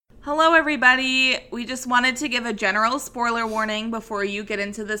Hello, everybody. We just wanted to give a general spoiler warning before you get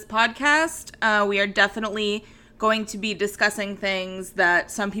into this podcast. We are definitely going to be discussing things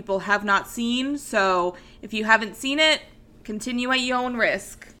that some people have not seen, so if you haven't seen it, continue at your own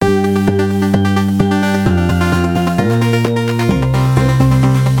risk.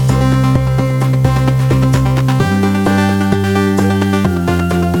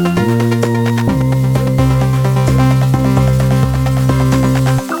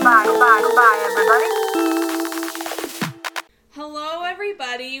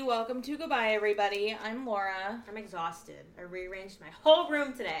 Welcome to Goodbye, everybody. I'm Laura. I'm exhausted. I rearranged my whole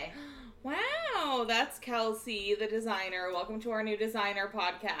room today. Wow, that's Kelsey, the designer. Welcome to our new designer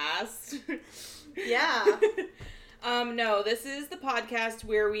podcast. Yeah. No, this is the podcast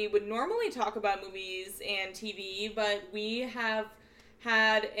where we would normally talk about movies and TV, but we have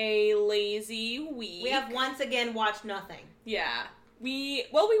had a lazy week. We have once again watched nothing. Yeah. We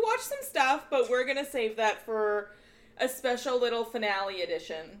watched some stuff, but we're going to save that for a special little finale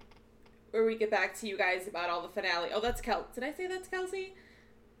edition where we get back to you guys about all the finale. Oh, that's Did I say that's Kelsey?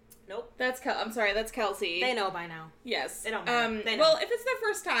 Nope. I'm sorry, that's Kelsey. They know by now. Yes. They don't know. They know. Well, if it's their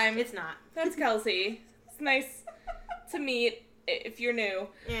first time... It's not. That's Kelsey. It's nice to meet if you're new.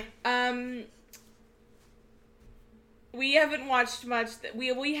 Yeah. We haven't watched much.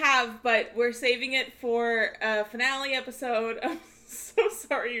 We have, but we're saving it for a finale episode. I'm so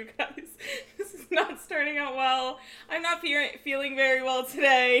sorry, you guys. This is not starting out well. I'm not feeling very well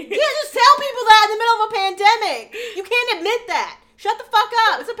today. You can't just tell people that in the middle of a pandemic. You can't admit that. Shut the fuck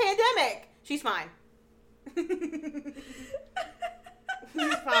up. It's a pandemic. She's fine.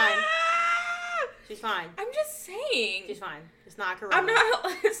 She's fine. She's fine. I'm just saying. She's fine. It's not Corona.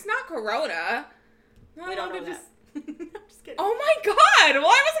 It's not Corona. We don't know that. I'm just kidding. Oh my god. Well,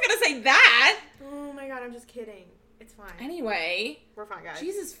 I wasn't going to say that. Oh my god, I'm just kidding. It's fine. Anyway. We're fine, guys.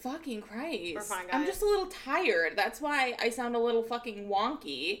 Jesus fucking Christ. We're fine, guys. I'm just a little tired. That's why I sound a little fucking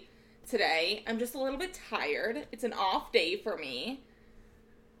wonky today. I'm just a little bit tired. It's an off day for me.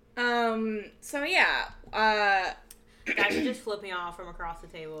 So yeah. Guys are just flipping off from across the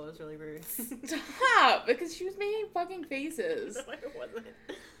table. It was really rude. Stop! Because she was making fucking faces. No, it wasn't.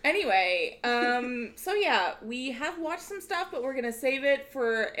 Anyway, so yeah, we have watched some stuff, but we're gonna save it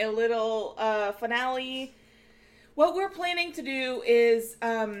for a little, finale. What we're planning to do is,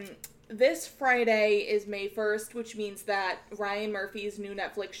 this Friday is May 1st, which means that Ryan Murphy's new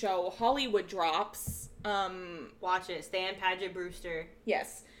Netflix show, Hollywood, drops. Watch it. Stan Padgett Brewster.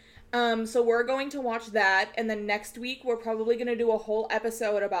 Yes. So we're going to watch that, and then next week we're probably going to do a whole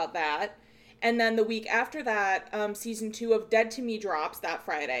episode about that. And then the week after that, season 2 of Dead to Me drops that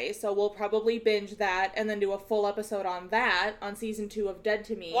Friday, so we'll probably binge that and then do a full episode on that, on season 2 of Dead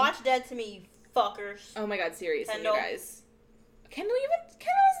to Me. Watch Dead to Me, you fuckers. Oh my god, seriously, Kendall. you guys. Kendall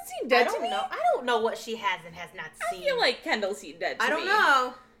hasn't seen Dead to Me? I don't know what she has and has not seen. I feel like Kendall's seen Dead to Me. I don't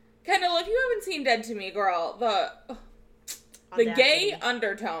know. Kendall, if you haven't seen Dead to Me, girl, the gay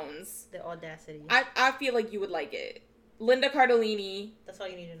undertones. The audacity. I feel like you would like it. Linda Cardellini. That's all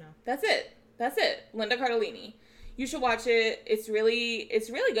you need to know. That's it. Linda Cardellini. You should watch it. It's really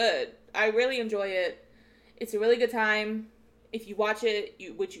good. I really enjoy it. It's a really good time. If you watch it,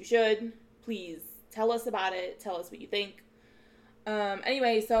 which you should, please tell us about it. Tell us what you think.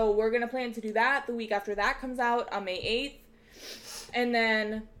 Anyway, so we're going to plan to do that the week after that comes out on May 8th. And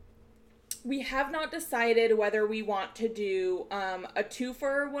then we have not decided whether we want to do a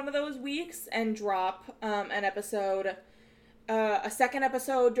twofer one of those weeks and drop an episode, a second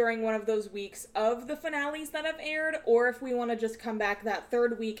episode during one of those weeks of the finales that have aired, or if we want to just come back that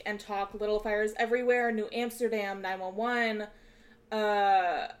third week and talk Little Fires Everywhere, New Amsterdam, 911,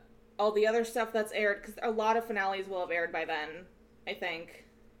 all the other stuff that's aired, because a lot of finales will have aired by then, I think.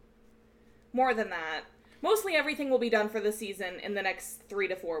 More than that. Mostly everything will be done for the season in the next 3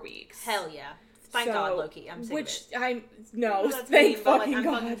 to 4 weeks. Hell yeah. Thank God, Loki. I'm sick of it. Thank fucking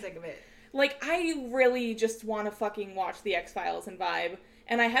God. I'm sick of it. Like, I really just want to fucking watch The X-Files and vibe.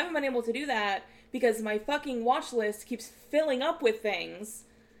 And I haven't been able to do that because my fucking watch list keeps filling up with things.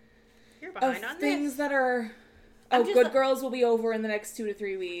 You're behind on things this. that are... Good Girls will be over in the next 2 to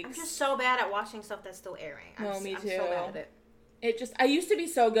 3 weeks. I'm just so bad at watching stuff that's still airing. Me too. I'm so bad at it. I used to be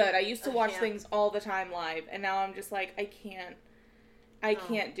so good. I used to watch things all the time live, and now I'm just like, I can't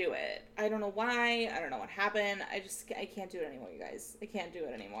do it. I don't know why. I don't know what happened. I can't do it anymore, you guys. I can't do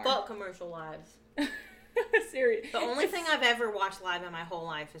it anymore. Fuck commercial lives. Seriously. The only thing I've ever watched live in my whole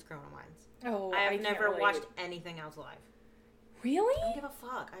life is Criminal Minds. Oh, I have never watched anything else live. Really? I don't give a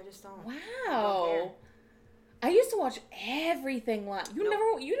fuck. I just don't. Wow. I used to watch everything live. You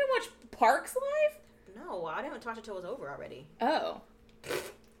didn't watch Parks live? No, I didn't watch it till it was over already. Oh.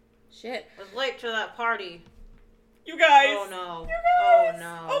 Shit. I was late to that party. You guys. Oh no. You guys. Oh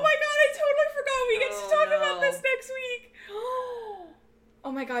no. Oh my god, I totally forgot we get to talk about no. this next week.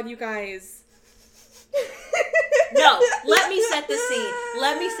 Oh my god, you guys. No, let me set this scene.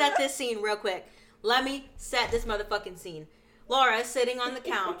 Let me set this scene real quick. Let me set this motherfucking scene. Laura's sitting on the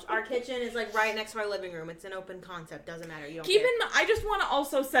couch. Our kitchen is like right next to our living room. It's an open concept. Doesn't matter. You don't Keep care. in mind, I just want to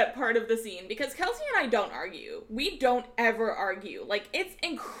also set part of the scene because Kelsey and I don't argue. We don't ever argue. Like, it's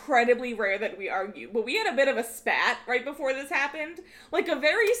incredibly rare that we argue. But we had a bit of a spat right before this happened. Like, a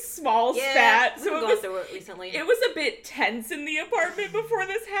very small spat. So we've gone through it recently. It was a bit tense in the apartment before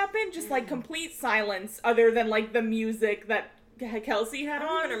this happened. Just, like, complete silence other than, like, the music that Kelsey had I on.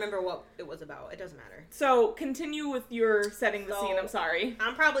 don't even remember what it was about. It doesn't matter. So, continue with your setting the scene. I'm sorry.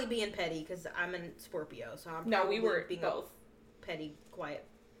 I'm probably being petty because I'm a Scorpio, so I'm probably being both. a petty, quiet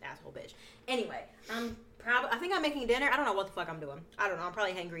asshole bitch. Anyway, I think I'm making dinner. I don't know what the fuck I'm doing. I don't know. I'm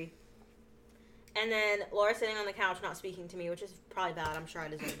probably hangry. And then Laura's sitting on the couch not speaking to me, which is probably bad. I'm sure I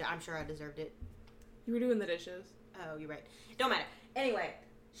deserved it. You were doing the dishes. Oh, you're right. Don't matter. Anyway,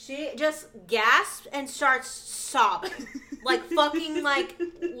 she just gasped and starts sobbing. Like, fucking, like,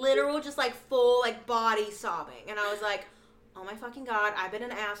 literal, just, like, full, like, body sobbing. And I was like, oh, my fucking God, I've been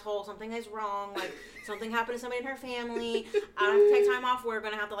an asshole. Something is wrong. Like, something happened to somebody in her family. I have to take time off. We're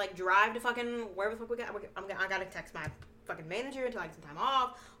going to have to, like, drive to fucking wherever the fuck we got. I got to text my fucking manager until I get some time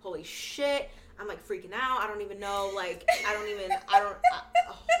off. Holy shit. I'm, like, freaking out. I don't even know, like,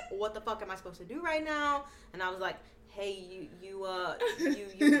 what the fuck am I supposed to do right now? And I was like, hey, you good?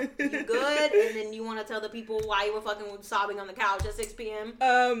 And then you want to tell the people why you were fucking sobbing on the couch at 6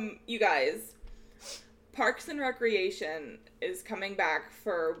 p.m.? You guys, Parks and Recreation is coming back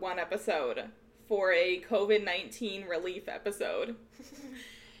for one episode for a COVID-19 relief episode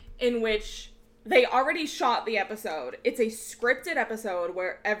in which they already shot the episode. It's a scripted episode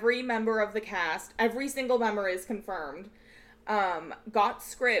where every member of the cast, every single member is confirmed, got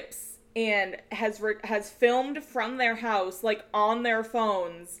scripts and has filmed from their house, like, on their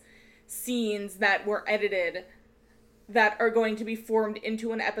phones, scenes that were edited that are going to be formed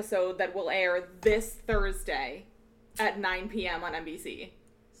into an episode that will air this Thursday at 9 p.m. on NBC.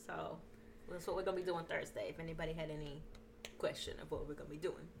 So, that's what we're going to be doing Thursday, if anybody had any question of what we're going to be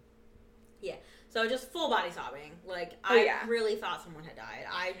doing. Yeah. So, just full body sobbing. Like, I really thought someone had died.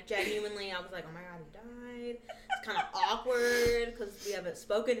 I was like, oh my God, he died. It's kind of awkward because we haven't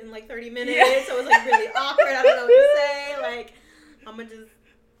spoken in like 30 minutes. Yeah. So, it was like really awkward. I don't know what to say. Like, I'm going to just,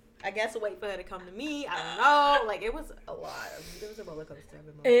 I guess, wait for her to come to me. I don't know. Like, it was a lot. It was a roller coaster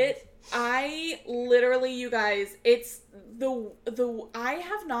of emotions. I literally, you guys, it's I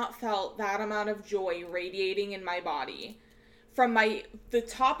have not felt that amount of joy radiating in my body from the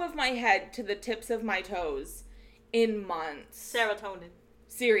top of my head to the tips of my toes in months. Serotonin.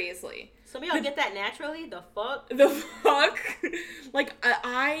 Seriously. Some of y'all get that naturally? The fuck? The fuck? Like,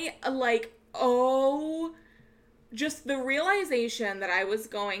 I just the realization that I was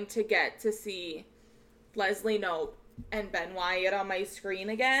going to get to see Leslie Knope and Ben Wyatt on my screen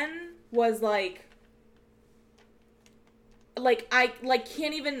again was like I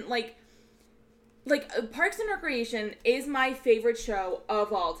can't even Parks and Recreation is my favorite show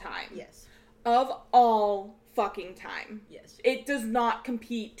of all time. Yes. Of all fucking time. Yes. It does not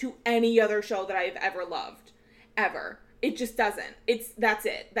compete to any other show that I've ever loved. Ever. It just doesn't. That's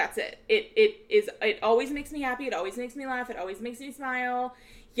it. It always makes me happy. It always makes me laugh. It always makes me smile.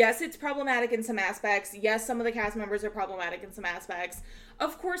 Yes, it's problematic in some aspects. Yes, some of the cast members are problematic in some aspects.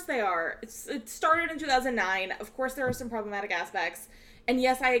 Of course they are. It started in 2009. Of course there are some problematic aspects. And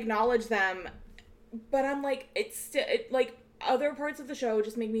yes, I acknowledge them. But I'm like, other parts of the show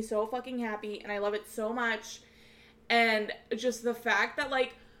just make me so fucking happy, and I love it so much. And just the fact that,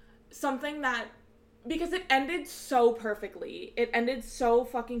 like, something that, because it ended so perfectly. It ended so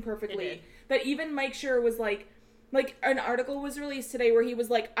fucking perfectly. That even Mike Schur was like, an article was released today where he was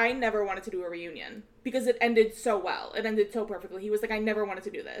like, I never wanted to do a reunion. Because it ended so well. It ended so perfectly. He was like, I never wanted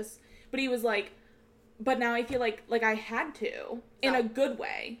to do this. But he was like, but now I feel like I had to. In a good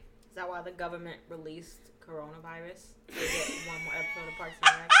way. Is that why the government released coronavirus? To get one more episode of Parks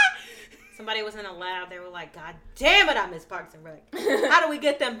and Rec? Somebody was in a lab. They were like, God damn it, I miss Parks and Rec. How do we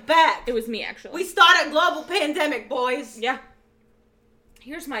get them back? It was me, actually. We started a global pandemic, boys. Yeah.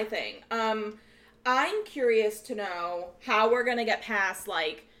 Here's my thing. I'm curious to know how we're going to get past,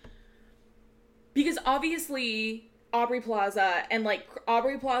 like, because obviously Aubrey Plaza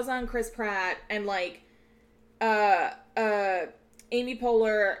and Chris Pratt and, like, Amy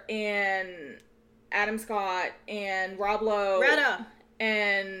Poehler and Adam Scott and Rob Lowe Greta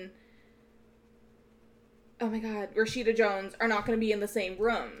and oh my God, Rashida Jones are not going to be in the same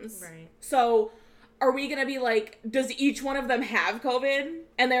rooms. Right. So are we going to be like, does each one of them have COVID?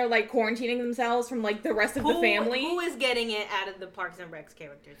 And they're like quarantining themselves from like the rest of the family? Who is getting it out of the Parks and Recs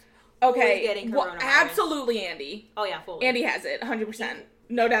characters? Okay. Who is getting coronavirus? Absolutely Andy. Oh yeah, fully. Andy has it, 100%.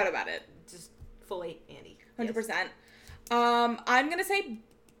 No doubt about it. Just fully Andy. 100%. Yes. I'm going to say...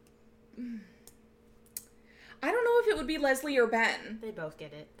 I don't know if it would be Leslie or Ben. They both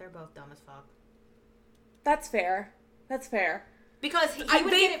get it. They're both dumb as fuck. That's fair. Because he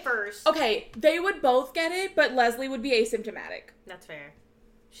would get it first. Okay, they would both get it, but Leslie would be asymptomatic. That's fair.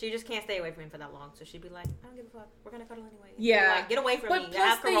 She just can't stay away from him for that long, so she'd be like, I don't give a fuck. We're gonna cuddle anyway. Yeah. Like, get away from me. I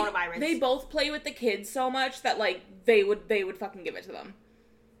have coronavirus. They both play with the kids so much that, like, they would fucking give it to them.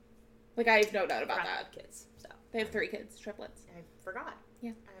 Like, I have no doubt about that. Kids, so. They have 3 kids, triplets. I forgot.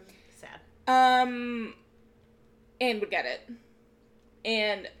 Yeah. I'm sad. Anne would get it.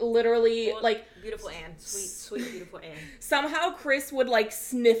 And literally, like... Beautiful Anne. Sweet, beautiful Anne. Somehow Chris would, like,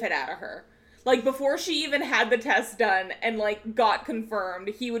 sniff it out of her. Like, before she even had the test done and, like, got confirmed,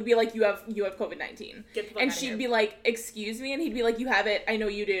 he would be like, you have COVID-19. And she'd be like, excuse me? And he'd be like, you have it. I know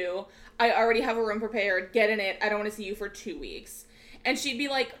you do. I already have a room prepared. Get in it. I don't want to see you for 2 weeks. And she'd be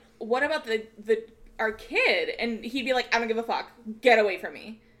like, what about our kid? And he'd be like, I don't give a fuck. Get away from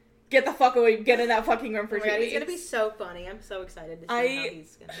me. Get the fuck away. Get in that fucking room for 2 weeks. He's going to be so funny. I'm so excited to see how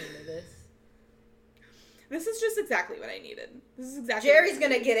he's going to handle this. This is just exactly what I needed. This is exactly. Jerry's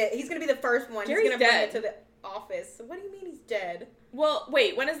going to get it. He's going to be the first one. Jerry's he's going to bring dead. it to the office. What do you mean he's dead? Well,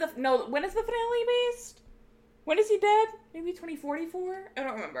 wait. When is the finale based? When is he dead? Maybe 2044? I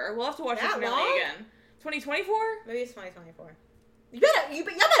don't remember. We'll have to watch the finale again. 2024? Maybe it's 2024. Y'all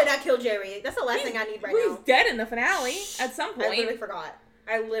better not kill Jerry. That's the last thing I need right now. He's dead in the finale at some point. I literally forgot.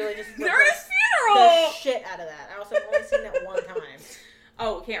 I literally just they're at his funeral. The shit out of that. I also have only seen that one time.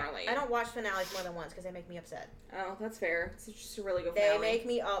 Oh, can't relate. I don't watch finales more than once because they make me upset. Oh, that's fair. It's just a really good finale. They make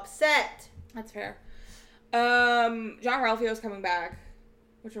me upset. That's fair. John Ralphio's coming back,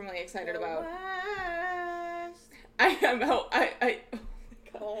 which I'm really excited about.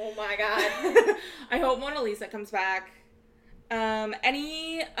 Oh my god. I hope Mona Lisa comes back.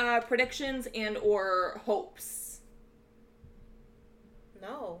 Any predictions and or hopes?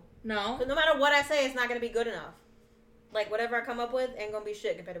 No. No? No matter what I say, it's not going to be good enough. Like, whatever I come up with ain't going to be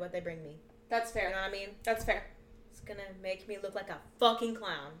shit compared to what they bring me. That's fair. You know what I mean? That's fair. It's going to make me look like a fucking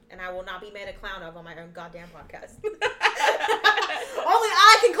clown. And I will not be made a clown of on my own goddamn podcast. Only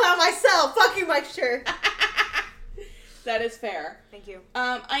I can clown myself. Fuck you, Mike Sure. That is fair. Thank you.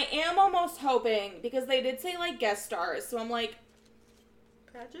 I am almost hoping, because they did say, like, guest stars, so I'm like...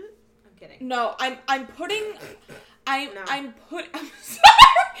 Pratchett? I'm kidding. No, I'm putting... I'm sorry.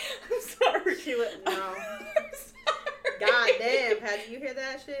 I'm sorry. She would... No. I'm sorry. God damn, Pat, you hear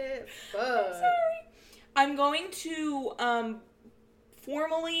that shit? Fuck. I'm sorry. I'm going to,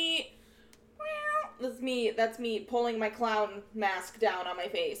 formally... That's me pulling my clown mask down on my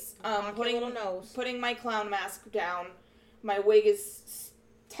face. Putting my clown mask down. My wig is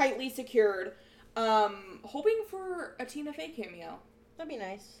tightly secured. Hoping for a Tina Fey cameo. That'd be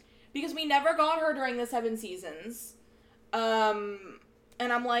nice. Because we never got her during the 7 seasons. And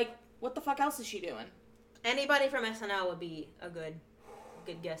I'm like, what the fuck else is she doing? Anybody from SNL would be a good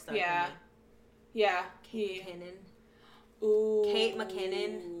guest star. Yeah. For me. Yeah. Kate McKinnon. Ooh. Kate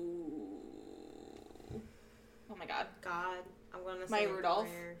McKinnon. Oh my god. God, I'm gonna say my Rudolph.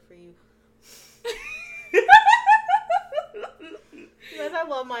 Prayer for you. Because I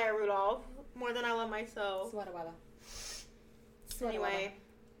love Maya Rudolph more than I love myself. Anyway.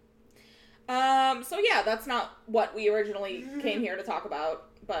 So yeah, that's not what we originally came here to talk about,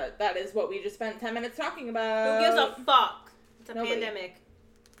 but that is what we just spent 10 minutes talking about. Who gives a fuck? It's a Nobody. pandemic.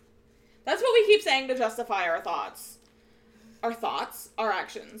 That's what we keep saying to justify our thoughts. Our thoughts, our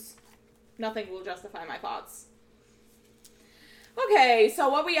actions. Nothing will justify my thoughts. Okay, so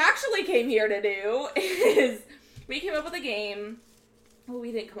what we actually came here to do is we came up with a game. Well,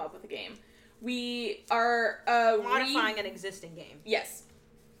 we didn't come up with a game. We are modifying an existing game. Yes.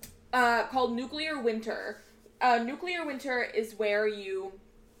 Called Nuclear Winter. Nuclear Winter is where you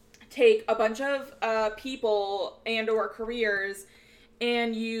take a bunch of people and or careers,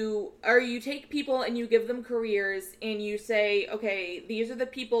 and you take people and you give them careers, and you say, okay, these are the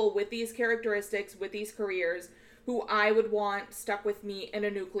people with these characteristics, with these careers, who I would want stuck with me in a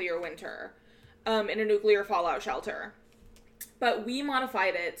nuclear winter, in a nuclear fallout shelter. But we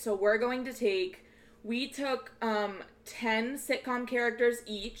modified it, so we took 10 sitcom characters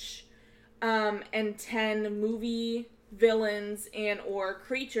each, and 10 movie villains and or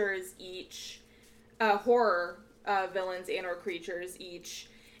creatures each, horror villains and or creatures each,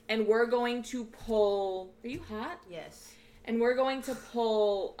 and we're going to pull... Are you hot? Yes. And we're going to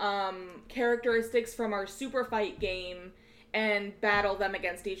pull characteristics from our super fight game and battle them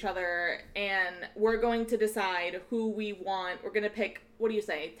against each other. And we're going to decide who we want. We're going to pick, what do you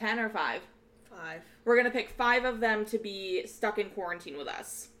say, 10 or 5? 5. We're going to pick 5 of them to be stuck in quarantine with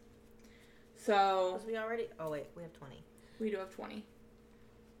us. So... Was we already... Oh, wait. We have 20. We do have 20.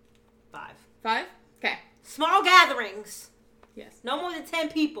 5. 5? Okay. Small gatherings. Yes. No more than 10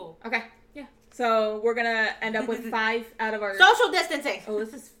 people. Okay. Yeah. So we're going to end up with 5 out of our... Social distancing. Oh,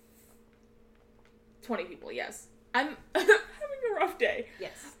 this is 20 people, yes. I'm having a rough day.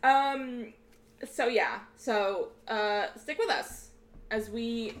 Yes. So, yeah. So, stick with us as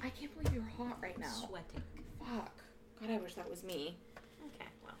we... I can't believe you're hot right now. Sweating. Fuck. God, I wish that was me. Okay,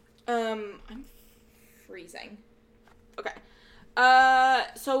 well. I'm freezing. Okay.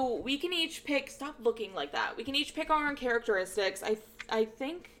 So we can each pick... Stop looking like that. We can each pick our own characteristics. I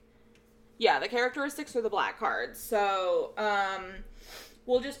think... Yeah, the characteristics are the black cards. So,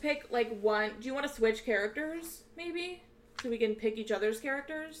 we'll just pick, like, one... Do you want to switch characters, maybe? So we can pick each other's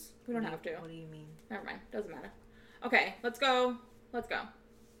characters? We don't have to. What do you mean? Never mind. Doesn't matter. Okay, let's go. I'm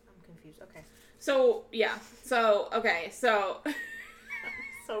confused. Okay. So, yeah. So, okay, so... I'm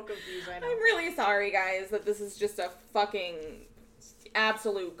so confused right now. I'm really sorry, guys, that this is just a fucking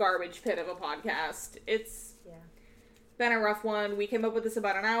absolute garbage pit of a podcast. It's been a rough one. We came up with this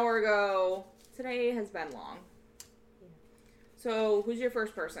about an hour ago. Today has been long. Yeah. So, who's your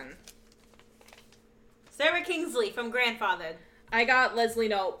first person? Sarah Kingsley from Grandfathered. I got Leslie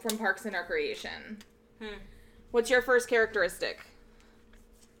Knope from Parks and Recreation. What's your first characteristic?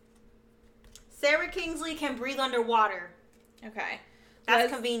 Sarah Kingsley can breathe underwater. Okay.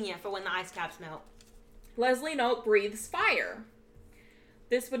 That's convenient for when the ice caps melt. Leslie Knope breathes fire.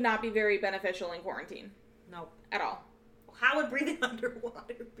 This would not be very beneficial in quarantine. Nope. At all. How would breathing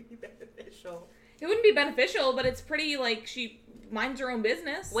underwater be beneficial? It wouldn't be beneficial, but it's pretty, like, she minds her own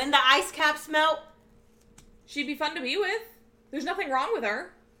business. When the ice caps melt? She'd be fun to be with. There's nothing wrong with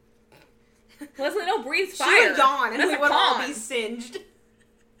her. Leslie Knope breathes fire. She would yawn and we would all be singed.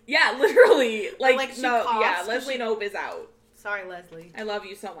 Yeah, literally. Like no, coughs, yeah, Leslie Knope is out. Sorry, Leslie. I love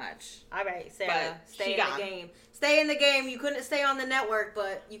you so much. All right, Sarah. Stay in the game. Stay in the game. You couldn't stay on the network,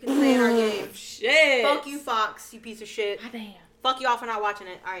 but you can stay in our game. Shit. Fuck you, Fox, you piece of shit. God damn. Fuck you all for not watching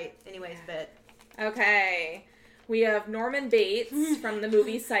it. All right, anyways, bet. Okay. We have Norman Bates from the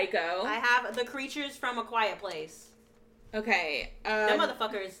movie Psycho. I have the creatures from A Quiet Place. Okay. Them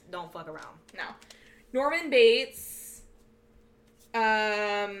motherfuckers don't fuck around. No. Norman Bates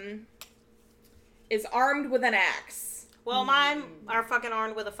is armed with an axe. Well, mine are fucking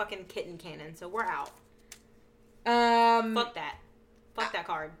armed with a fucking kitten cannon, so we're out. Fuck that. Fuck that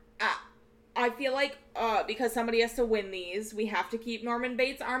card. I feel like because somebody has to win these, we have to keep Norman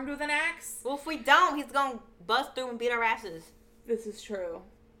Bates armed with an axe. Well, if we don't, he's gonna bust through and beat our asses. This is true.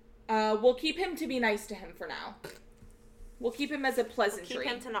 We'll keep him to be nice to him for now. We'll keep him as a pleasantry. We'll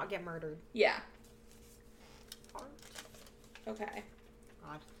keep him to not get murdered. Yeah. Okay.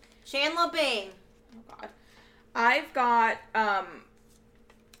 God. Chandler Bing. Oh, God. I've got,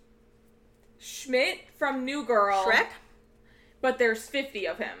 Schmidt from New Girl. Shrek? But there's 50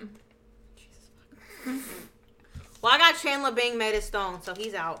 of him. Jesus. Well, I got Chandler Bing made of stone, so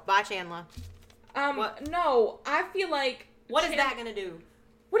he's out. Bye, Chandler. What? No, I feel like... What is that gonna do?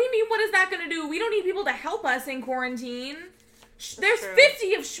 What do you mean, what is that gonna do? We don't need people to help us in quarantine. There's true.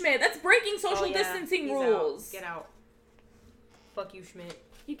 50 of Schmidt. That's breaking social distancing rules. Out. Get out. Fuck you, Schmidt.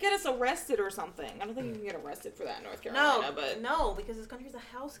 You get us arrested or something. I don't think you can get arrested for that in North Carolina, but... No, because this country's a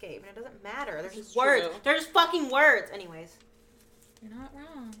hellscape, and it doesn't matter. There's just words. There's fucking words. Anyways. You're not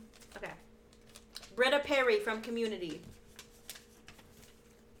wrong. Okay. Britta Perry from Community.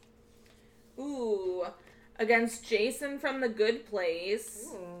 Ooh. Against Jason from The Good Place.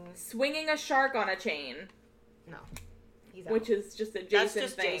 Ooh. Swinging a shark on a chain. No. He's out. Which is just a Jason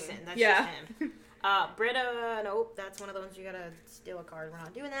thing. Jason. That's just him. Britta, nope, that's one of those you gotta steal a card. We're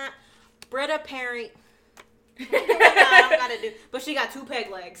not doing that. Britta Perry. I don't gotta do, but she got 2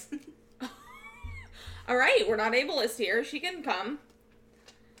 peg legs. All right, we're not ableist here. She can come.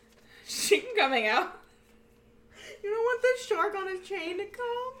 She can come hang out. You don't want the shark on his chain to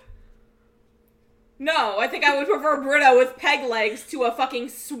come? No, I think I would prefer Britta with peg legs to a fucking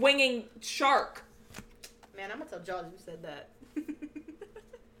swinging shark. Man, I'm gonna tell Jaws you said that.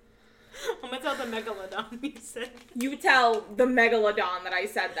 I'm gonna tell the Megalodon you said. You tell the Megalodon that I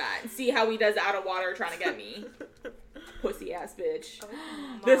said that and see how he does out of water trying to get me. Pussy ass bitch. Oh,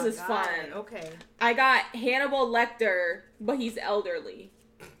 this is fun. Okay. I got Hannibal Lecter, but he's elderly.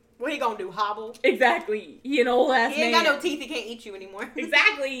 What he gonna do? Hobble? Exactly. He an old ass man. He ain't got no teeth. He can't eat you anymore.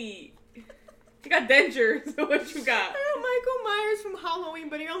 Exactly. He got dentures. What you got? Michael Myers from Halloween,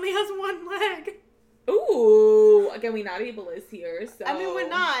 but he only has one leg. Ooh. Again, we not able is here, so. I mean, we're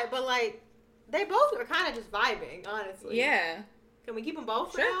not, but like, they both are kind of just vibing, honestly. Yeah. Can we keep them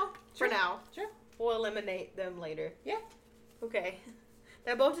both for Sure. now? Sure. For now. Sure. We'll eliminate them later. Yeah. Okay.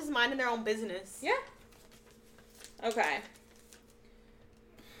 They're both just minding their own business. Yeah. Okay.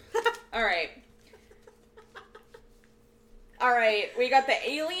 All right. All right. We got the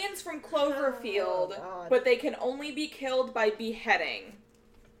aliens from Cloverfield, but they can only be killed by beheading.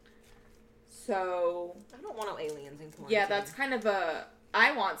 So. I don't want no aliens in quarantine. Yeah, that's kind of a.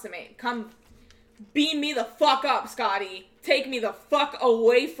 I want some. Come, beam me the fuck up, Scotty. Take me the fuck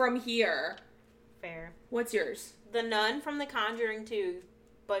away from here. Fair. What's yours? The nun from The Conjuring 2,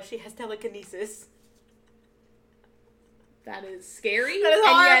 but she has telekinesis. That is scary. That is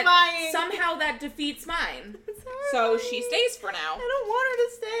horrifying. Yet somehow that defeats mine. So she stays for now. I don't want her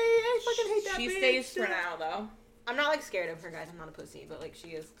to stay. I fucking hate that She bitch. stays for now, though. I'm not, like, scared of her, guys. I'm not a pussy, but, like, she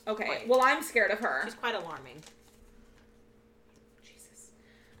is. Okay. Quite, well, I'm scared of her. She's quite alarming. Jesus.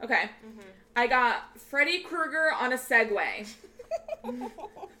 Okay. Mm-hmm. I got Freddy Krueger on a Segway.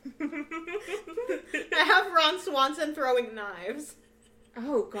 I have Ron Swanson throwing knives.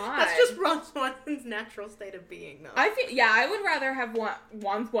 Oh, God. That's just Ron Swanson's natural state of being, though. I would rather have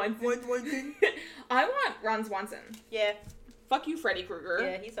Ron Swanson. I want Ron Swanson. Yeah. Fuck you, Freddy Krueger.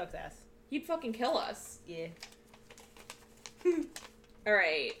 Yeah, he sucks ass. He'd fucking kill us. Yeah.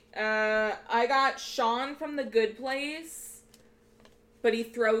 Alright. I got Sean from The Good Place, but he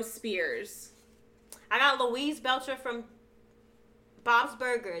throws spears. I got Louise Belcher from Bob's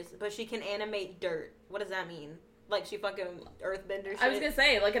Burgers, but she can animate dirt. What does that mean? Like she fucking earthbender shit? I was gonna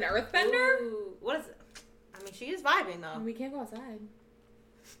say, like an earthbender? Ooh, what is it? I mean, she is vibing, though. We can't go outside.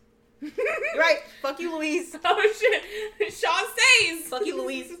 You're right. Fuck you, Louise. Oh, shit. Sean stays. Fuck you,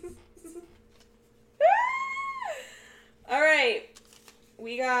 Louise. Alright.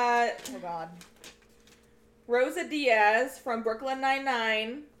 We got... Oh, God. Rosa Diaz from Brooklyn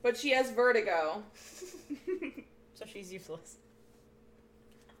Nine-Nine, but she has vertigo. So she's useless.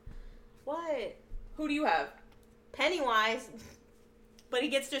 What? Who do you have? Pennywise, but he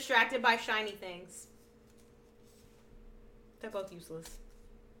gets distracted by shiny things. They're both useless.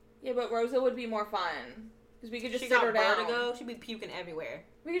 Yeah, but Rosa would be more fun. Because we could just she sit got her down. vertigo. She'd be puking everywhere.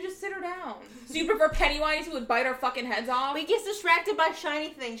 We could just sit her down. So you prefer Pennywise who would bite our fucking heads off? But he gets distracted by shiny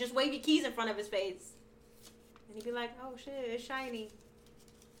things. Just wave your keys in front of his face. And he'd be like, oh shit, it's shiny.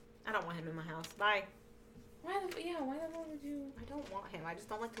 I don't want him in my house. Bye. Why the hell would you? I don't want him. I just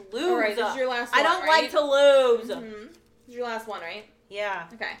don't like to lose. Alright, this is your last one, I don't right? like to lose. Mm-hmm. This is your last one, right? Yeah.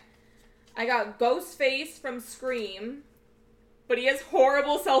 Okay. I got Ghostface from Scream, but he has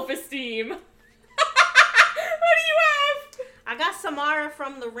horrible self-esteem. What do you have? I got Samara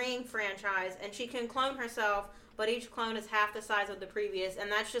from the Ring franchise, and she can clone herself, but each clone is half the size of the previous,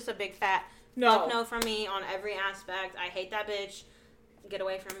 and that's just a big fat fuck no from me on every aspect. I hate that bitch. Get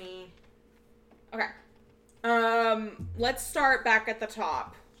away from me. Okay. Let's start back at the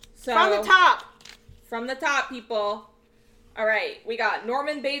top. So from the top. From the top, people. All right, we got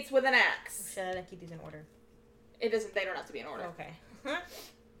Norman Bates with an axe. Should I keep these in order? It doesn't. They don't have to be in order. Okay.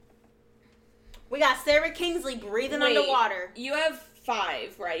 We got Sarah Kingsley breathing underwater. You have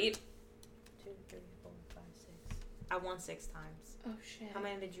 5, right? 2, 3, 4, 5, 6. I won 6 times. Oh shit! How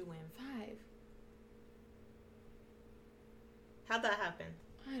many did you win? 5. How'd that happen?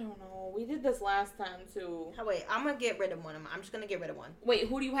 I don't know. We did this last time too. Oh, wait, I'm gonna get rid of one. I'm just gonna get rid of one. Wait,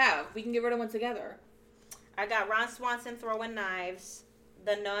 who do you have? We can get rid of one together. I got Ron Swanson throwing knives.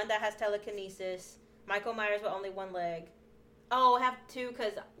 The nun that has telekinesis. Michael Myers with only one leg. Oh, I have 2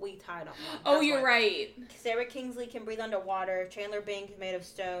 because we tied on one. Oh, you're right. Sarah Kingsley can breathe underwater. Chandler Bing is made of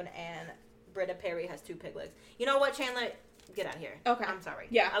stone. And Britta Perry has 2 pig legs. You know what, Chandler? Get out of here. Okay. I'm sorry.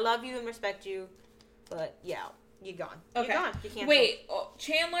 Yeah. I love you and respect you. But, yeah. You're gone. Okay. You're gone. You can't. Wait,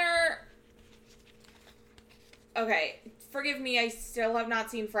 Chandler... Okay, forgive me, I still have not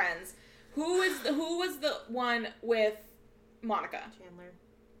seen Friends. Who was the one with Monica? Chandler.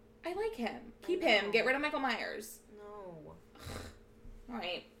 I like him. Keep him. Get rid of Michael Myers. No.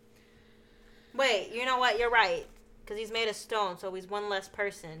 Alright. Wait, you know what? You're right. Because he's made of stone, so he's one less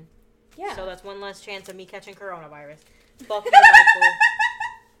person. Yeah. So that's one less chance of me catching coronavirus. Fuck you, Michael.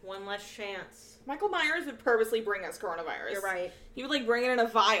 One less chance. Michael Myers would purposely bring us coronavirus. You're right. He would, like, bring it in a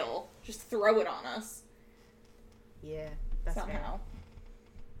vial. Just throw it on us. Yeah, that's somehow.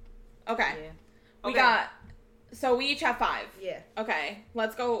 Fair. Okay. Yeah. We got... So we each have 5. Yeah. Okay.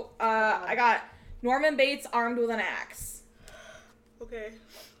 Let's go. I got Norman Bates armed with an axe. Okay.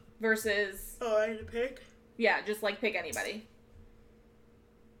 versus... Oh, I need to pick? Yeah, just, like, pick anybody.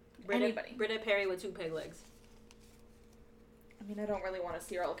 Anybody. Britta Perry with 2 peg legs. I mean, I don't really want a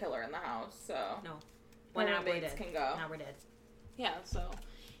serial killer in the house, so... No. Well, now we're dead. Can go. Now we're dead. Yeah, so...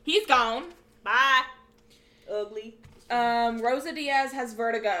 He's gone. Bye. Ugly. Rosa Diaz has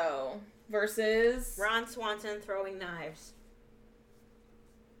vertigo versus... Ron Swanson throwing knives.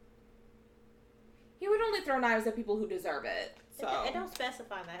 He would only throw knives at people who deserve it, so... It don't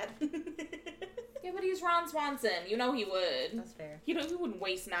specify that. Yeah, but he's Ron Swanson. You know he would. That's fair. He wouldn't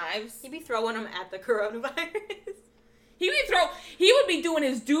waste knives. He'd be throwing them at the coronavirus. He would be doing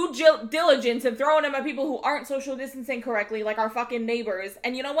his due diligence and throwing them at people who aren't social distancing correctly, like our fucking neighbors.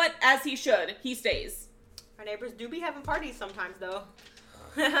 And you know what? As he should. He stays. Our neighbors do be having parties sometimes, though.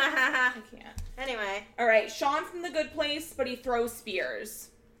 I can't. Anyway. Alright, Sean from The Good Place, but he throws spears.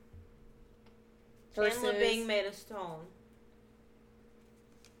 Chandler Bing made of stone.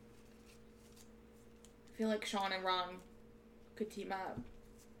 I feel like Sean and Ron could team up.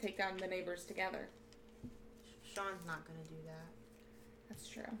 Take down the neighbors together. Sean's not going to do that. That's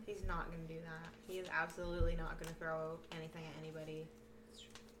true. He's not going to do that. He is absolutely not going to throw anything at anybody. That's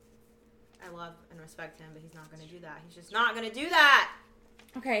true. I love and respect him, but he's not going to do that. He's just not going to do that!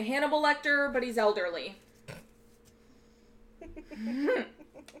 Okay, Hannibal Lecter, but he's elderly.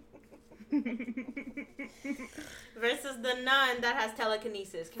 Versus the nun that has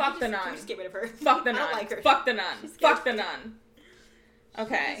telekinesis. Fuck the nun. Can we just get rid of her? Fuck the nun. I don't like her. Fuck the nun. Fuck the nun.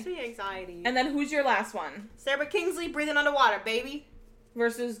 Okay. Gives me anxiety. And then who's your last one? Sarah Kingsley breathing underwater, baby.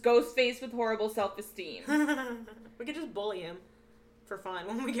 Versus Ghostface with horrible self-esteem. We could just bully him for fun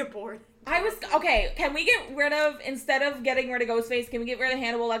when we get bored. Okay, can we get rid of, instead of getting rid of Ghostface, can we get rid of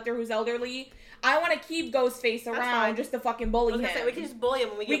Hannibal Lecter who's elderly? I want to keep Ghostface around just to fucking bully him. Say, we can just bully him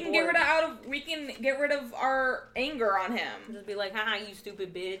when we get bored. We can get rid of our anger on him. Just be like, haha, you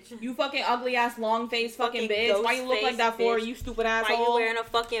stupid bitch. You fucking ugly ass long face fucking bitch. Why you look like that for, you stupid asshole? Why you wearing a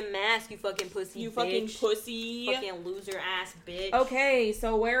fucking mask, you fucking pussy you bitch. fucking pussy. Fucking loser ass bitch. Okay,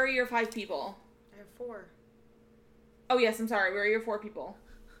 so where are your 5 people? I have 4. Oh yes, I'm sorry. Where are your 4 people?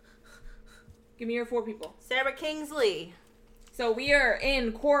 Give me your 4 people. Sarah Kingsley. So we are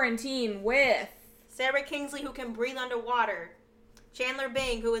in quarantine with... Sarah Kingsley, who can breathe underwater. Chandler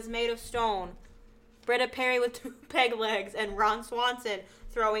Bing, who is made of stone. Britta Perry with 2 peg legs. And Ron Swanson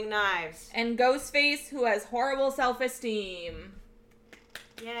throwing knives. And Ghostface, who has horrible self-esteem.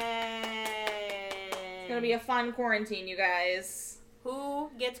 Yay! It's gonna be a fun quarantine, you guys. Who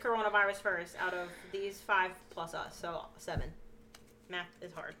gets coronavirus first out of these 5 plus us? So 7. Math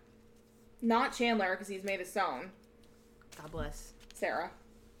is hard. Not Chandler, because he's made of stone. God bless. Sarah.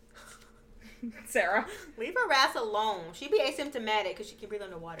 Sarah. Leave her ass alone. She'd be asymptomatic because she can breathe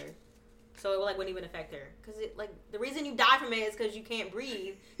underwater. So it wouldn't even affect her. Because the reason you die from it is because you can't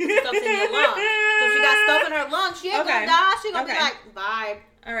breathe. Stuff's in your lungs. So if she got stuff in her lungs, she ain't gonna die. She gonna be like, bye.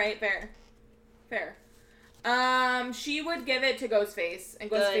 Alright, fair. She would give it to Ghostface, and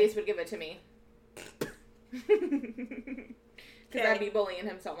Ghostface would give it to me. Because I'd be bullying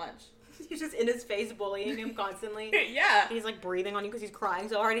him so much. You're just in his face bullying him constantly. Yeah. He's like breathing on you because he's crying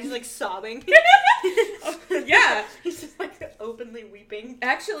so hard. He's like sobbing. Yeah. He's just like openly weeping.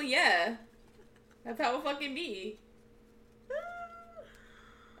 Actually, yeah. That's how it fucking be.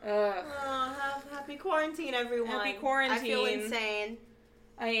 Oh, happy quarantine, everyone. Happy quarantine. I feel insane.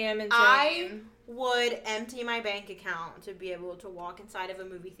 I am insane. I would empty my bank account to be able to walk inside of a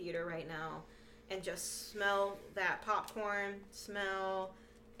movie theater right now and just smell that popcorn smell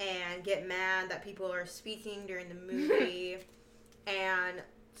and get mad that people are speaking during the movie and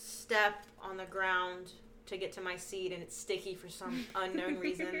step on the ground to get to my seat and it's sticky for some unknown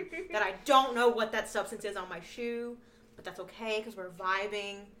reason that I don't know what that substance is on my shoe, but that's okay because we're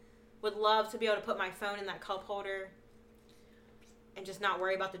vibing. Would love to be able to put my phone in that cup holder and just not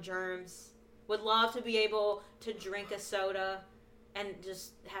worry about the germs. Would love to be able to drink a soda and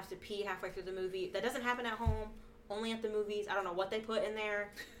just have to pee halfway through the movie. That doesn't happen at home, only at the movies. I don't know what they put in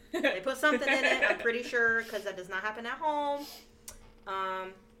there. They put something in it, I'm pretty sure, because that does not happen at home.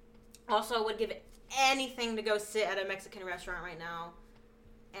 Also, would give anything to go sit at a Mexican restaurant right now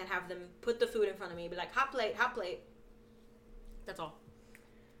and have them put the food in front of me. Be like, hot plate, hot plate. That's all.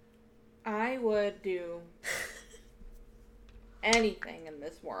 I would do anything in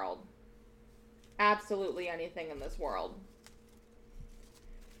this world. Absolutely anything in this world.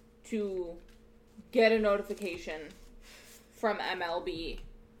 To get a notification from MLB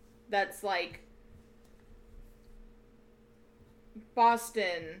that's like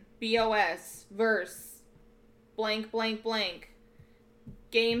Boston, BOS, verse, blank, blank, blank,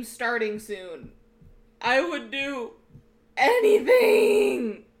 game starting soon. I would do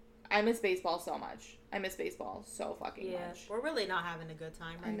anything. I miss baseball so much. I miss baseball so fucking much. We're really not having a good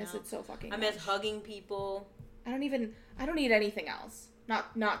time right now. I miss it so fucking much. I miss hugging people. I don't need anything else.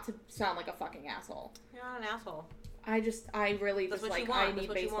 Not to sound like a fucking asshole. You're not an asshole. I really just like, I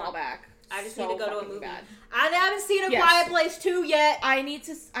need baseball back. I just need to go to a movie. Bad. I haven't seen A Quiet Place 2 yet. I need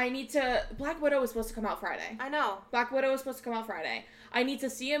to, Black Widow was supposed to come out Friday. I know. Black Widow was supposed to come out Friday. I need to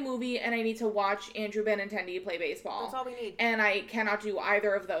see a movie and I need to watch Andrew Benintendi play baseball. That's all we need. And I cannot do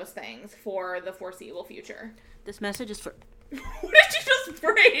either of those things for the foreseeable future. This message is for... What did you just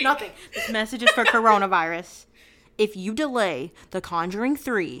break? Nothing. This message is for coronavirus. If you delay The Conjuring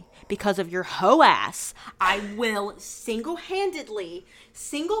 3 because of your hoe ass, I will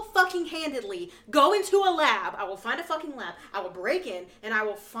single-fucking-handedly go into a lab. I will find a fucking lab. I will break in and I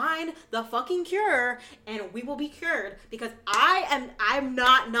will find the fucking cure and we will be cured because I'm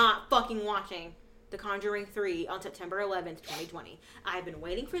not fucking watching The Conjuring 3 on September 11th, 2020. I've been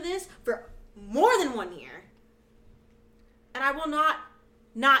waiting for this for more than 1 year. And I will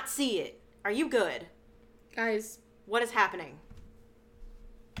not see it. Are you good? Guys, what is happening?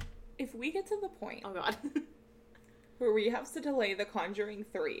 If we get to the point, oh god, where we have to delay The Conjuring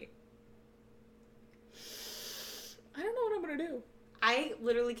 3, I don't know what I'm gonna do. I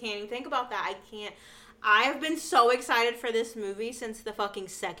literally can't even think about that. I can't. I have been so excited for this movie since the fucking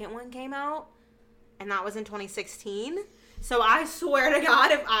second one came out, and that was in 2016. So I swear to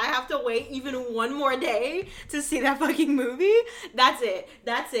God, if I have to wait even one more day to see that fucking movie, that's it.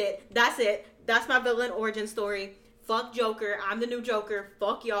 That's my villain origin story. Fuck Joker. I'm the new Joker.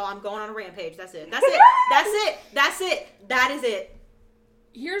 Fuck y'all. I'm going on a rampage. That's it. That is it.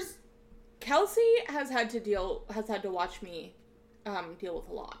 Kelsey has had to watch me deal with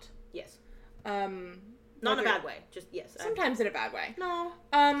a lot. Yes. Not in a bad way. Just yes. Sometimes in a bad way. No.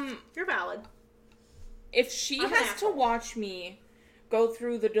 You're valid. If she has to watch me go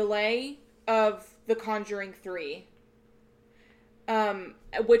through the delay of The Conjuring 3,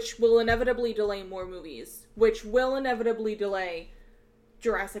 which will inevitably delay more movies, which will inevitably delay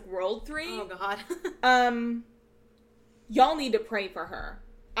Jurassic World 3. Oh, God. Y'all need to pray for her.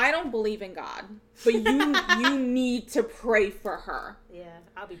 I don't believe in God, but you need to pray for her. Yeah,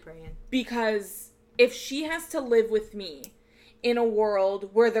 I'll be praying. Because if she has to live with me in a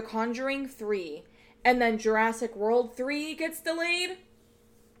world where The Conjuring 3 and then Jurassic World 3 gets delayed,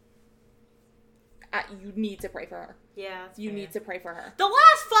 you need to pray for her. Yeah, you need to pray for her. The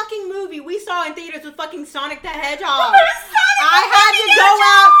last fucking movie we saw in theaters was fucking Sonic the Hedgehog. I had to go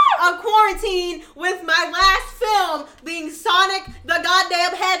out of quarantine with my last film being Sonic the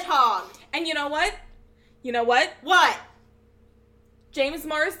goddamn Hedgehog. And you know what? What? James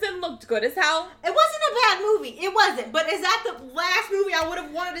Marsden looked good as hell. It wasn't a bad movie. It wasn't. But is that the last movie I would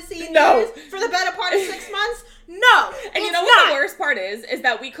have wanted to see in theaters for the better part of 6 months? No. And you know what the worst part is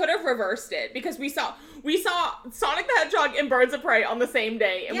that we could have reversed it because we saw Sonic the Hedgehog and Birds of Prey on the same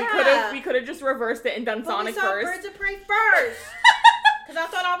day, and we could have just reversed it and done Sonic first. We saw Birds of Prey first because I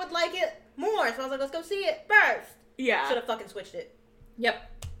thought I would like it more. So I was like, let's go see it first. Yeah. Should have fucking switched it. Yep.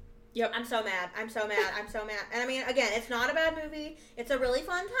 I'm so mad. And I mean, again, it's not a bad movie. It's a really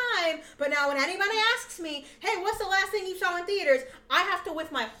fun time. But now when anybody asks me, hey, what's the last thing you saw in theaters? I have to,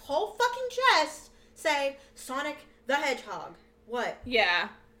 with my whole fucking chest, say Sonic the Hedgehog. What? Yeah.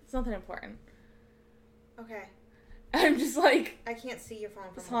 It's nothing important. Okay. I'm just like... I can't see your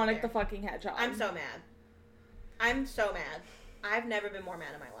phone from Sonic the fucking Hedgehog. I'm so mad. I've never been more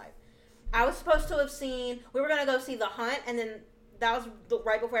mad in my life. I was supposed to have seen... We were going to go see The Hunt, and then... That was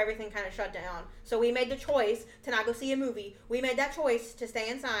right before everything kind of shut down. So we made the choice to not go see a movie. We made that choice to stay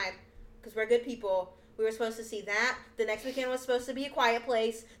inside because we're good people. We were supposed to see that. The next weekend was supposed to be A Quiet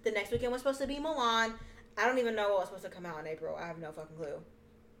Place. The next weekend was supposed to be Mulan. I don't even know what was supposed to come out in April. I have no fucking clue.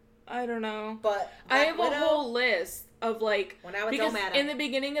 I don't know. But I have a whole list of like... When I was because in the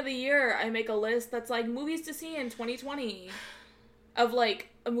beginning of the year, I make a list that's like movies to see in 2020 of like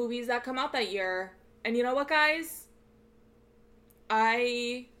movies that come out that year. And you know what, guys?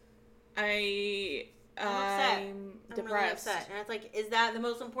 I'm depressed. Really upset. And it's like, is that the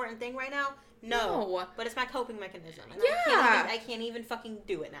most important thing right now? No. But it's my coping mechanism. And I can't even fucking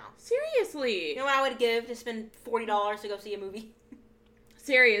do it now. Seriously. You know what I would give to spend $40 to go see a movie?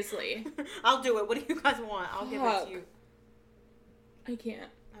 Seriously. I'll do it. What do you guys want? I'll give it to you. I can't.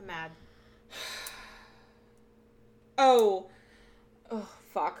 I'm mad. Oh,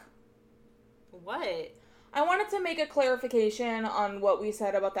 fuck. What? I wanted to make a clarification on what we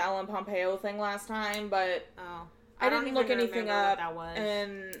said about the Ellen Pompeo thing last time, but I didn't look anything up. That was.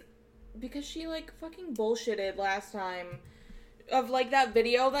 And because she like fucking bullshitted last time of like that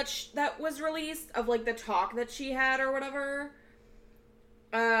video that was released of like the talk that she had or whatever.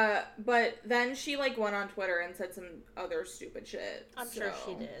 But then she, like, went on Twitter and said some other stupid shit. I'm sure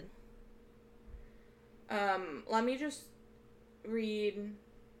she did. Let me just read,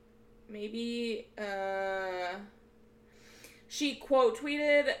 maybe, she quote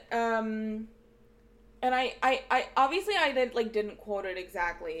tweeted, and I obviously I didn't quote it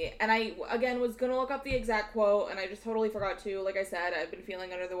exactly, and I, again, was gonna look up the exact quote, and I just totally forgot to. Like I said, I've been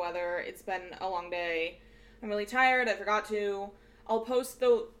feeling under the weather, it's been a long day, I'm really tired, I forgot to. I'll post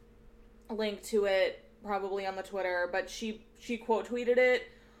the link to it probably on the Twitter, but she quote tweeted it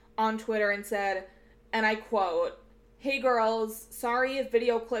on Twitter and said, and I quote, "Hey girls, sorry if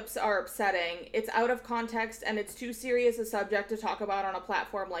video clips are upsetting. It's out of context and it's too serious a subject to talk about on a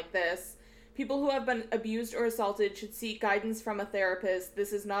platform like this. People who have been abused or assaulted should seek guidance from a therapist.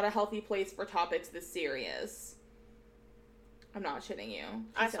 This is not a healthy place for topics this serious." I'm not shitting you.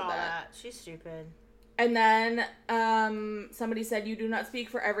 I saw that. She's stupid. And then somebody said, "You do not speak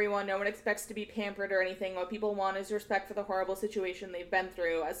for everyone. No one expects to be pampered or anything. What people want is respect for the horrible situation they've been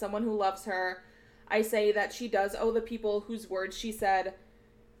through. As someone who loves her, I say that she does owe the people whose words she said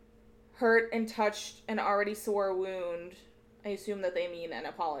hurt and touched an already sore wound." I assume that they mean an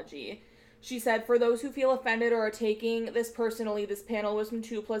apology. She said, "For those who feel offended or are taking this personally, this panel was from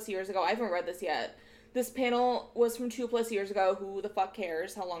 2+ years ago." I haven't read this yet. "This panel was from 2+ years ago. Who the fuck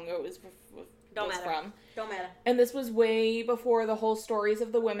cares how long ago it was from? Don't matter. And this was way before the whole stories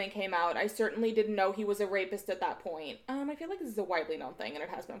of the women came out. I certainly didn't know he was a rapist at that point." I feel like this is a widely known thing, and it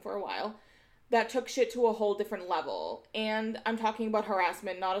has been for a while. "That took shit to a whole different level. And I'm talking about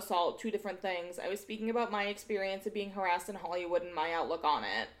harassment, not assault, two different things. I was speaking about my experience of being harassed in Hollywood and my outlook on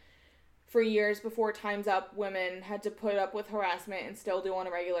it. For years before Time's Up, women had to put up with harassment and still do on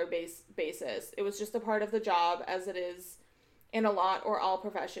a regular basis. It was just a part of the job, as it is in a lot or all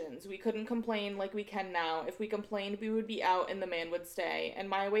professions. We couldn't complain like we can now. If we complained, we would be out and the man would stay. And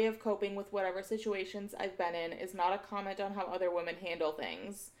my way of coping with whatever situations I've been in is not a comment on how other women handle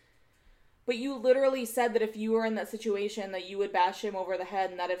things." But you literally said that if you were in that situation, that you would bash him over the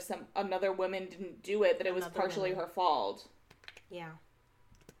head, and that if another woman didn't do it, that it was partially her fault. Yeah.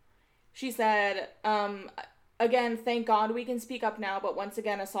 She said, "Again, thank God we can speak up now, but once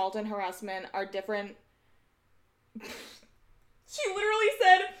again, assault and harassment are different." She literally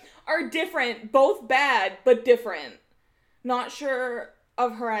said, "are different, both bad, but different. Not sure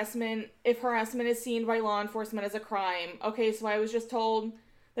of harassment, if harassment is seen by law enforcement as a crime. Okay, so I was just told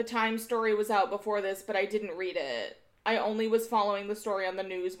the Time story was out before this, but I didn't read it. I only was following the story on the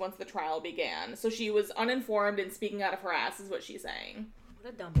news once the trial began." So she was uninformed and speaking out of her ass, is what she's saying.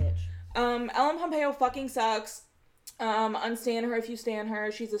 What a dumb bitch. Ellen Pompeo fucking sucks. Unstan her if you stan her.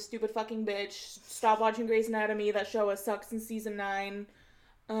 She's a stupid fucking bitch. Stop watching Grey's Anatomy. That show has sucked since season 9.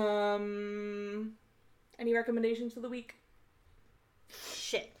 Any recommendations for the week?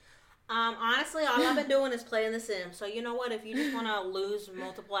 Shit. Honestly, all I've been doing is playing The Sims. So you know what? If you just want to lose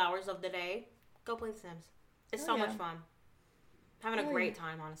multiple hours of the day, go play The Sims. It's so much fun. Having a great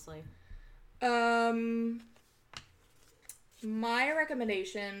time, honestly. My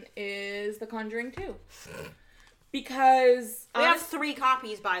recommendation is The Conjuring 2. Because we have 3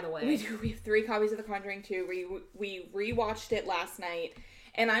 copies, by the way. We do. We have 3 copies of The Conjuring 2. We rewatched it last night.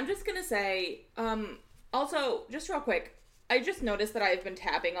 And I'm just going to say, also, just real quick, I just noticed that I've been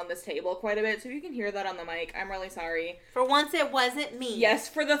tapping on this table quite a bit, so if you can hear that on the mic, I'm really sorry. For once, it wasn't me. Yes,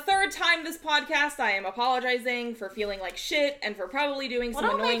 for the 3rd time this podcast, I am apologizing for feeling like shit and for probably doing some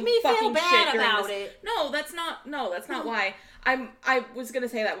annoying fucking shit during this. No, that's not why. I was gonna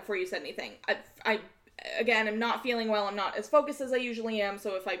say that before you said anything. I again, I'm not feeling well. I'm not as focused as I usually am,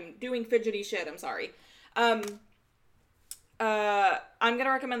 so if I'm doing fidgety shit, I'm sorry. I'm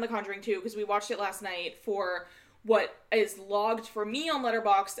gonna recommend The Conjuring 2 because we watched it last night for what is logged for me on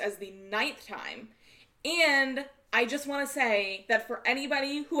Letterboxd as the 9th time. And I just want to say that for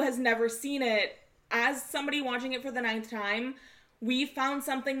anybody who has never seen it, as somebody watching it for the 9th time, we found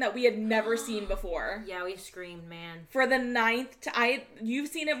something that we had never seen before. Yeah, we screamed, man. For the 9th time, you've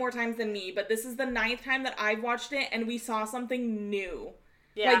seen it more times than me, but this is the 9th time that I've watched it, and we saw something new.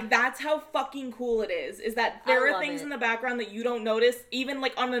 Yeah. Like, that's how fucking cool it is that there are things in the background that you don't notice, even,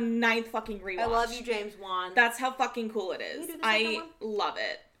 like, on a 9th fucking rewatch. I love you, James Wan. That's how fucking cool it is. I love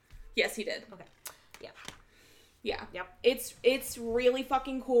it. Yes, he did. Okay. Yeah. Yeah. Yep. It's really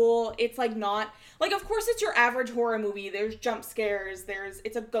fucking cool. It's, like, not... Like, of course it's your average horror movie. There's jump scares.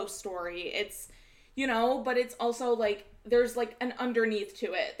 It's a ghost story. It's, you know, but it's also, like, there's, like, an underneath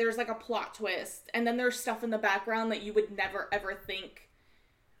to it. There's, like, a plot twist. And then there's stuff in the background that you would never, ever think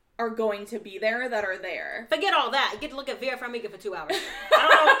are going to be there that are there. Forget all that. You get to look at Vera Farmiga for 2 hours.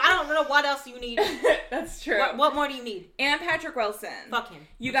 I don't know what else you need. That's true. What more do you need? And Patrick Wilson. Fuck him.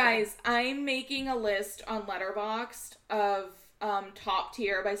 You guys, I'm making a list on Letterboxd of top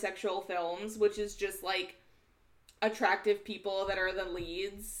tier bisexual films, which is just like attractive people that are the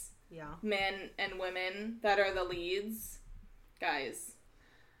leads. Yeah. Men and women that are the leads. Guys,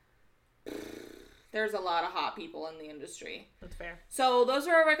 there's a lot of hot people in the industry. That's fair. So those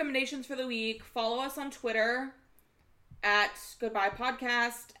are our recommendations for the week. Follow us on Twitter at Goodbye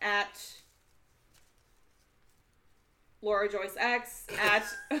Podcast, at Laura Joyce X, at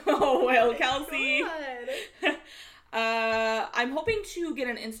Whale Kelsey. I'm hoping to get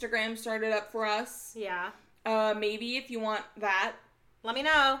an Instagram started up for us. Yeah. Maybe if you want that, let me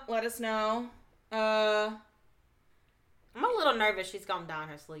know. Let us know. I'm a little nervous she's gonna die in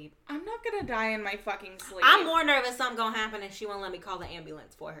her sleep. I'm not gonna die in my fucking sleep. I'm more nervous something gonna happen and she won't let me call the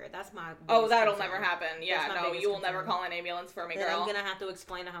ambulance for her. That's my that'll concern. never happen. Yeah, no, you will never call an ambulance for me, girl. Then I'm gonna have to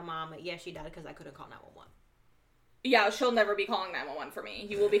explain to her mom that, yeah, she died because I couldn't call 911. Yeah, she'll never be calling 911 for me.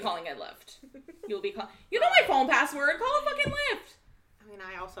 You will be calling a Lyft. You will be You know my phone password. Call a fucking Lyft. I mean,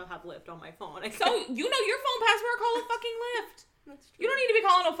 I also have Lyft on my phone. So, you know your phone password. Call a fucking Lyft. You don't need to be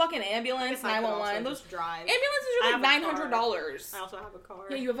calling a fucking ambulance, 911. Those drive. Ambulances are like $900. I also have a car.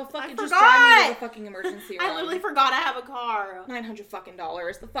 Yeah, you have a fucking. Just drive me to a fucking emergency room. I literally forgot I have a car. $900 fucking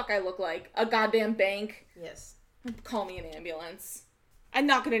dollars. The fuck I look like a goddamn bank. Yes. Call me an ambulance. I'm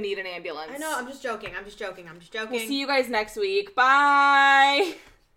not gonna need an ambulance. I know. I'm just joking. We'll see you guys next week. Bye.